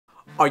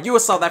Are you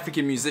a South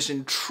African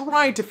musician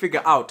trying to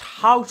figure out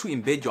how to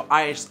embed your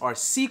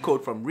ISRC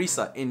code from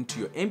RISA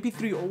into your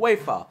MP3 or WAV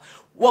file?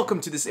 Welcome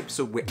to this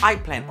episode where I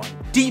plan on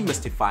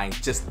demystifying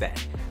just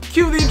that.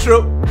 Cue the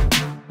intro!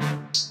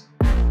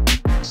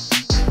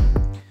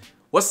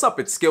 What's up,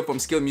 it's Skill from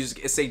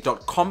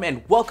skillmusicsa.com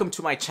and welcome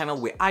to my channel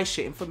where I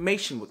share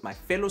information with my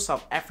fellow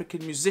South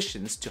African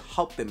musicians to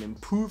help them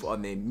improve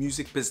on their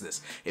music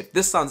business. If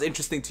this sounds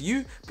interesting to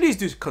you, please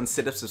do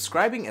consider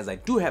subscribing as I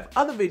do have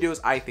other videos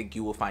I think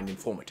you will find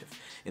informative.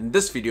 In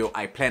this video,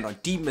 I plan on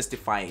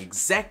demystifying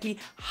exactly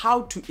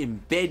how to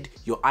embed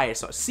your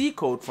ISRC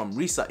code from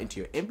RISA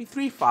into your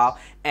MP3 file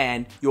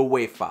and your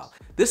WAV file.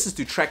 This is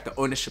to track the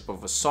ownership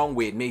of a song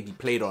where it may be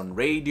played on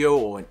radio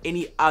or in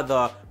any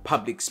other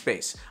public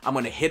space. I'm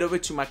going to head over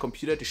to my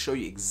computer to show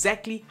you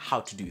exactly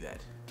how to do that.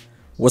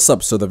 What's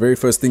up? So the very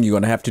first thing you're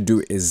going to have to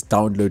do is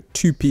download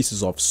two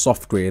pieces of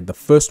software. The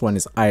first one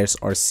is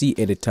ISRC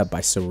Editor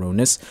by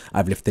Sonoris.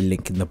 I've left the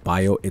link in the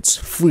bio. It's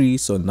free,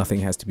 so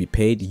nothing has to be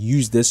paid.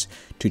 Use this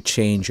to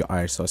change your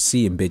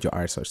ISRC, embed your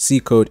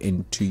ISRC code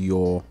into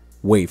your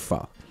WAV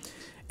file.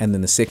 And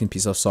then the second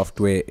piece of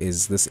software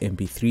is this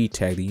MP3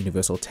 tag, the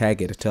Universal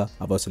Tag Editor.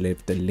 I've also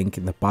left the link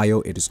in the bio.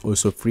 It is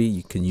also free.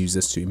 You can use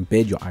this to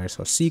embed your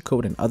ISRC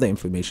code and other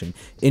information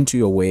into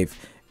your WAV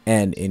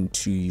and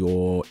into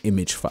your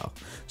image file.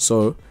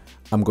 So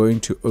I'm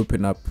going to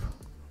open up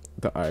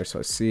the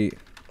ISRC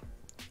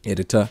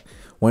editor.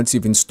 Once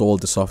you've installed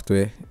the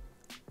software,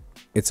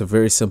 it's a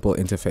very simple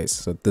interface.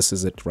 So this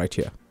is it right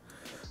here.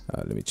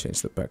 Let me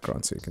change the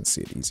background so you can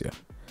see it easier.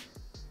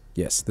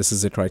 Yes, this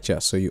is it right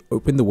here. So you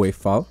open the WAV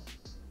file.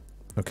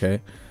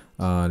 Okay.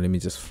 Let me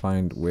just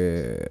find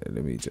where, I'm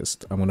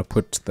going to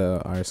put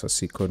the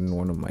ISRC code in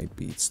one of my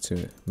beats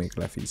to make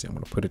life easier. I'm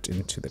going to put it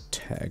into the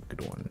tagged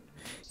one.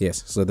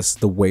 Yes, so this is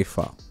the WAV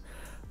file.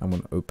 I'm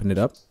going to open it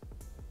up.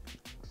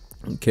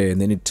 Okay,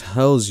 and then it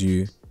tells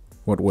you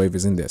what WAV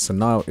is in there. So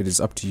now it is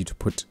up to you to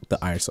put the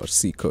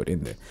ISRC code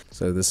in there.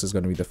 So this is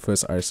going to be the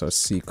first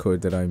ISRC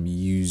code that I'm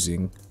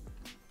using.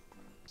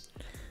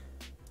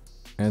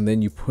 And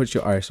then you put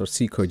your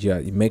ISRC code here.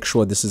 You make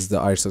sure this is the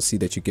ISRC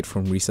that you get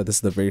from RISA. This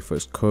is the very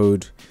first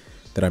code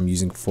that I'm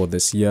using for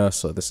this year.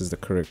 So this is the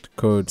correct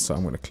code. So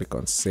I'm going to click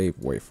on Save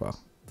WAV file.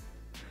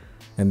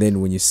 And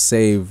then when you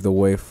save the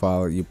WAV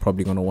file, you're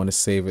probably going to want to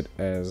save it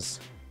as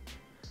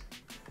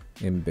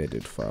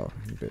embedded file.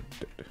 Embedded.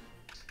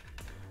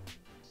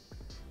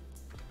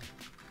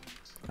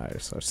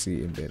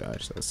 ISRC, embed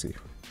ISRC.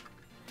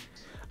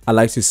 I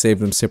like to save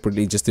them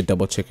separately just to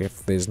double check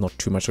if there's not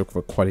too much of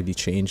a quality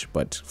change,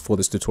 but for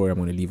this tutorial I'm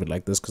going to leave it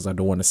like this because I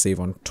don't want to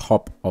save on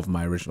top of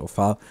my original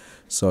file.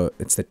 So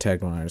it's the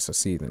tagged one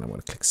ISRC, then I'm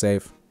going to click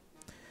save,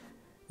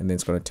 and then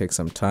it's going to take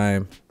some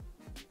time.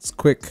 It's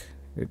quick,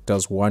 it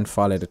does one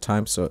file at a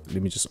time. So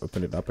let me just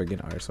open it up again,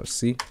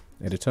 ISRC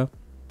editor,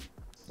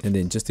 and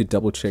then just to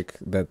double check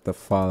that the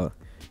file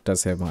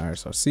does have my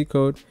ISRC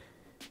code,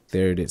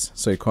 there it is.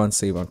 So you can't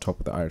save on top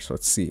of the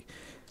ISRC.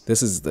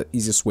 This is the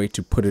easiest way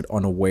to put it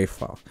on a WAV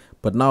file.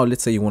 But now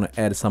let's say you want to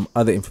add some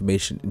other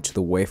information into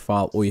the WAV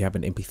file, or you have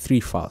an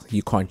MP3 file.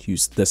 You can't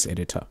use this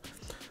editor.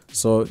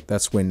 So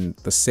that's when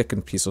the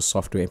second piece of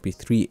software,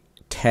 MP3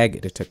 tag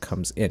editor,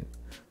 comes in.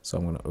 So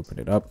I'm going to open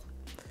it up.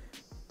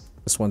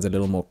 This one's a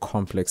little more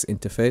complex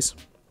interface.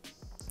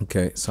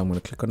 Okay, so I'm going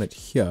to click on it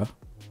here.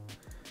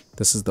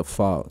 This is the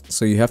file.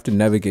 So you have to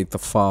navigate the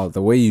file.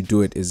 The way you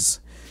do it is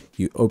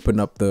you open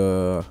up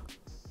the...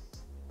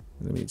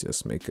 Let me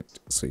just make it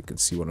so you can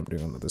see what I'm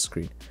doing on the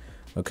screen.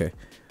 Okay,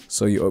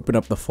 so you open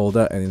up the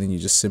folder and then you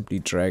just simply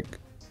drag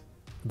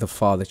the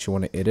file that you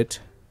want to edit.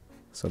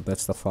 So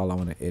that's the file I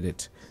want to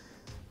edit.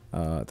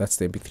 That's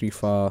the MP3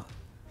 file.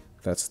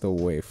 That's the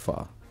WAV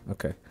file.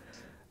 Okay.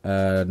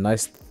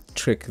 Nice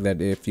trick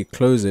that if you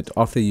close it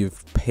after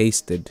you've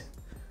pasted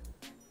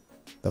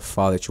the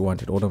file that you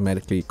want, it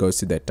automatically goes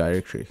to that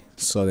directory.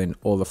 So then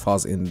all the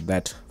files in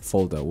that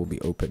folder will be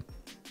open.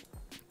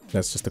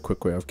 That's just a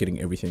quick way of getting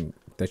everything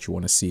that you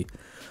want to see.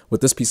 With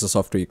this piece of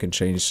software, you can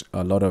change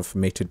a lot of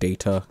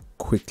metadata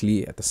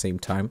quickly at the same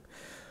time.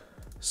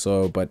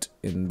 So, but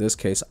in this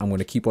case, I'm going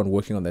to keep on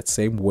working on that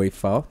same WAV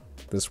file,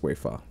 this WAV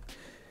file.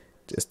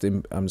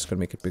 I'm just going to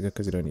make it bigger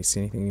because you don't need to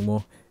see anything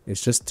anymore.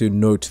 It's just to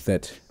note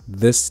that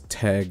this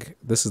tag,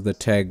 this is the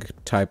tag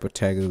type of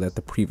tag that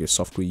the previous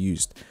software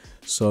used.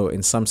 So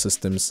in some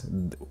systems,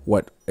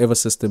 whatever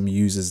system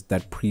uses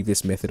that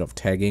previous method of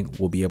tagging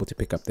will be able to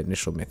pick up the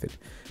initial method.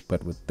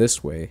 But with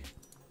this way,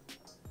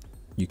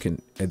 you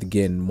can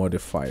again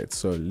modify it.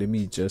 So let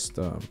me just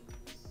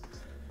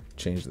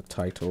change the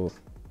title.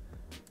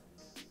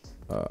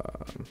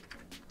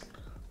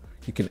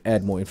 You can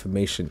add more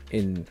information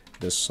in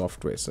this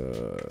software.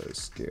 So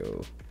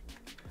Skill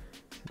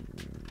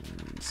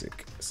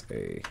Music SA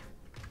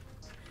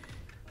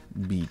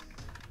Beat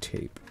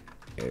Tape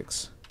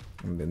X,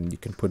 and then you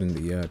can put in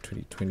the year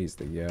 2020 is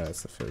the year.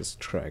 It's the first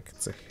track.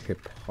 It's a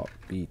hip hop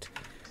beat.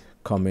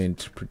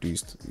 Comment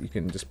produced. You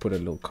can just put a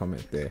little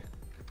comment there.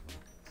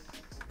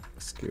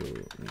 Skill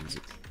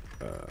Music,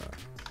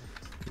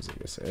 Music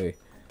SA.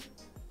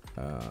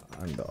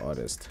 I'm the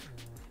artist.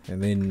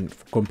 And then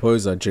for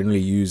composer, generally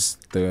use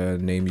the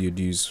name you'd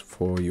use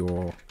for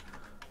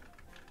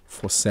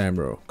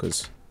SAMRO,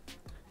 because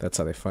that's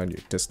how they find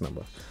your disc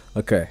number.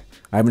 Okay,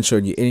 I haven't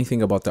shown you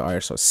anything about the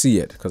ISRC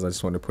yet because I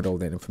just want to put all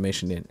that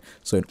information in.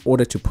 So in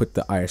order to put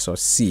the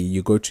ISRC,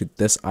 you go to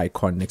this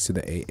icon next to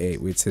the AA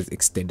where it says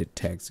extended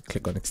tags. You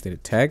click on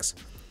extended tags,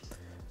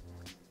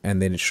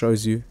 and then it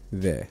shows you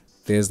there.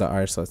 There's the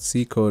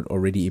ISRC code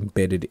already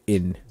embedded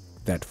in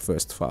that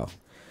first file.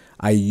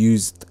 I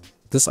used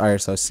this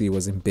ISRC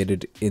was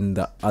embedded in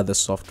the other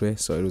software,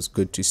 so it was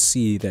good to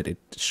see that it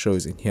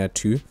shows in here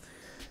too.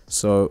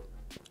 So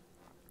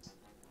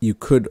you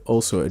could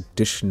also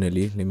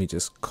additionally, let me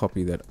just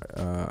copy that.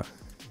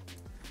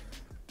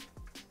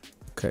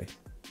 Okay,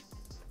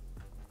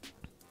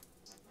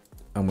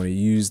 I'm going to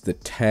use the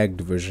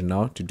tagged version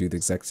now to do the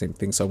exact same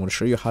thing. So I want to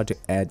show you how to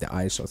add the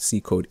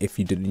ISRC code if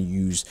you didn't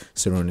use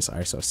Sonoris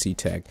ISRC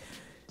tag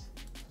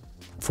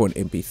for an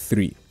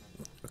MP3.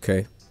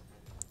 Okay,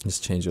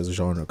 just change your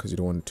genre because you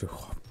don't want it to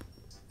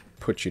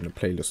put you in a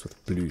playlist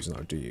with blues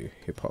now, do you?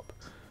 Hip hop.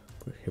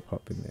 Put hip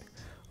hop in there.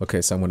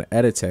 Okay, so I'm going to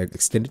add a tag,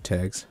 extended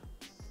tags.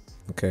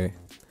 Okay,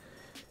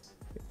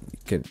 you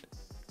can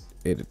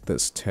edit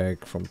this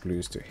tag from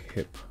blues to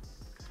hip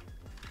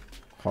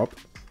hop.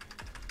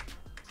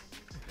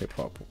 Hip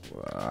hop.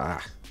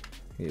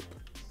 Hip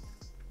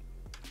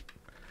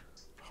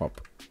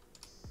hop.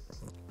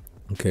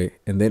 Okay,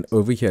 and then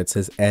over here it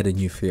says add a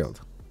new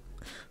field.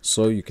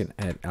 So you can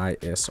add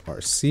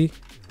ISRC,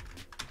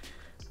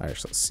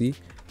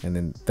 and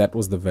then that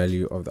was the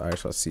value of the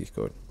ISRC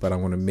code. But I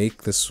want to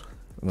make this,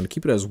 I'm going to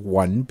keep it as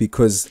 1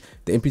 because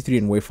the MP3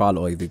 and WAV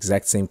file are the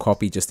exact same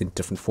copy, just in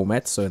different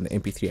formats. So in the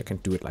MP3 I can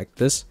do it like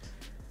this,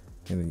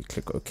 and then you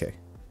click OK.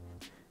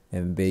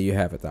 And there you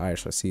have it, the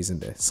ISRC is in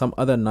there. Some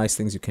other nice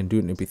things you can do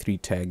in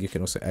MP3 tag, you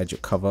can also add your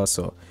cover.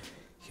 So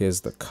here's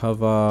the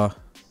cover,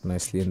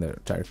 nicely in the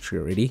directory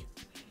already.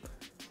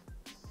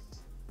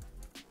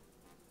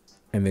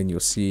 And then you'll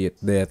see it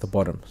there at the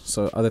bottom.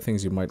 So other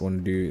things you might want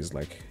to do is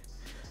like,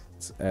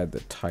 let's add the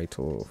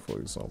title, for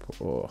example,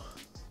 or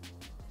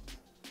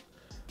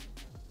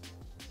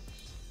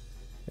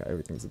yeah,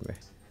 everything's in there.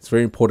 It's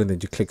very important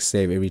that you click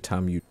save every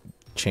time you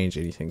change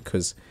anything,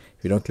 because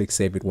if you don't click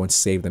save, it won't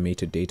save the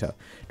metadata.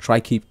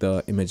 Try keep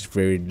the image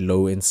very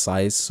low in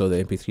size so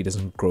the MP3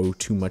 doesn't grow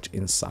too much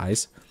in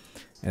size,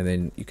 and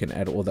then you can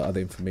add all the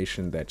other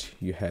information that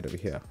you had over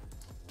here.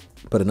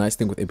 But a nice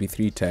thing with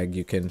MP3 tag,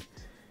 you can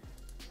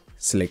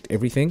select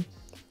everything,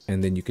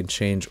 and then you can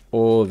change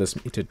all this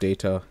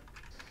metadata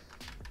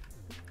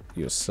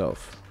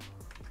yourself,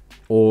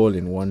 all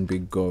in one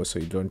big go, so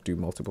you don't do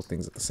multiple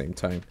things at the same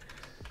time.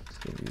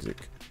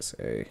 Music,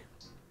 say,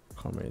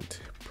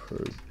 comment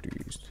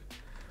produced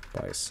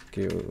by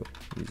Skill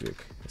Music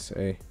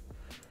SA.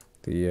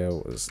 The year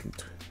was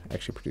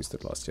actually produced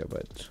it last year,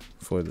 but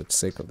for the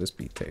sake of this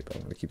beat tape,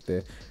 I'm going to keep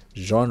the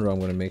genre. I'm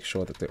going to make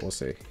sure that they all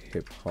say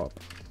hip hop.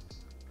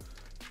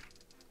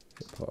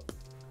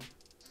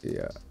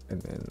 Yeah,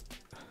 and then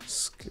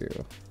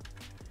Skill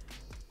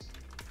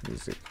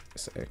Music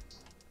SA.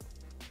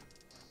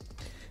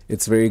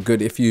 It's very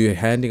good if you're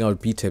handing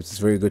out beat tapes. It's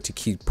very good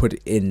to put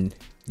in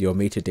your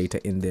metadata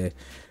in there,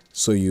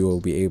 so you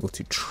will be able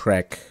to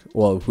track,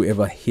 well,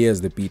 whoever hears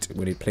the beat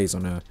when it plays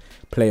on a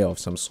player of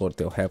some sort,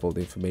 they'll have all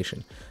the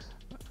information.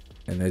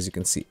 And as you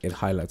can see, it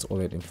highlights all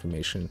that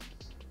information.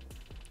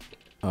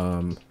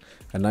 A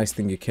nice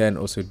thing you can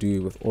also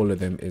do with all of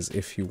them is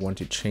if you want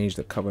to change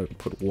the cover,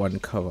 put one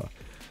cover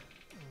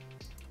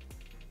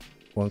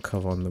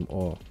on them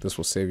all. This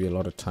will save you a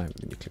lot of time.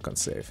 Then you click on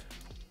save.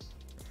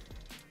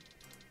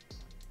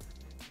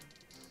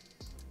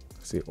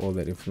 See, all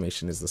that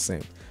information is the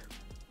same,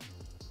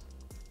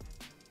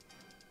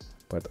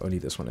 but only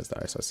this one is the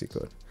ISRC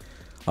code.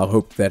 I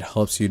hope that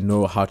helps you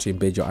know how to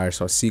embed your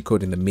ISRC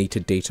code in the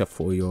metadata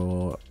for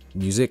your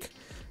music.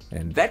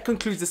 And that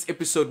concludes this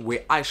episode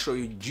where I show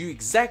you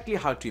exactly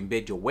how to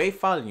embed your WAV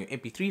file in your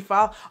MP3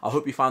 file. I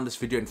hope you found this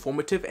video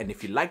informative, and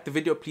if you liked the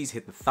video, please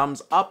hit the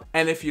thumbs up.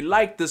 And if you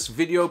like this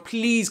video,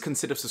 please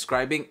consider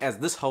subscribing, as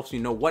this helps me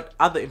know what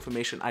other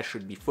information I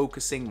should be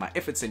focusing my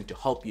efforts in to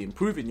help you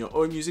improve in your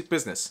own music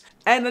business.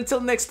 And until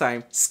next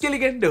time,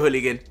 Skilligan the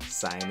Hooligan,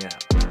 signing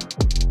out.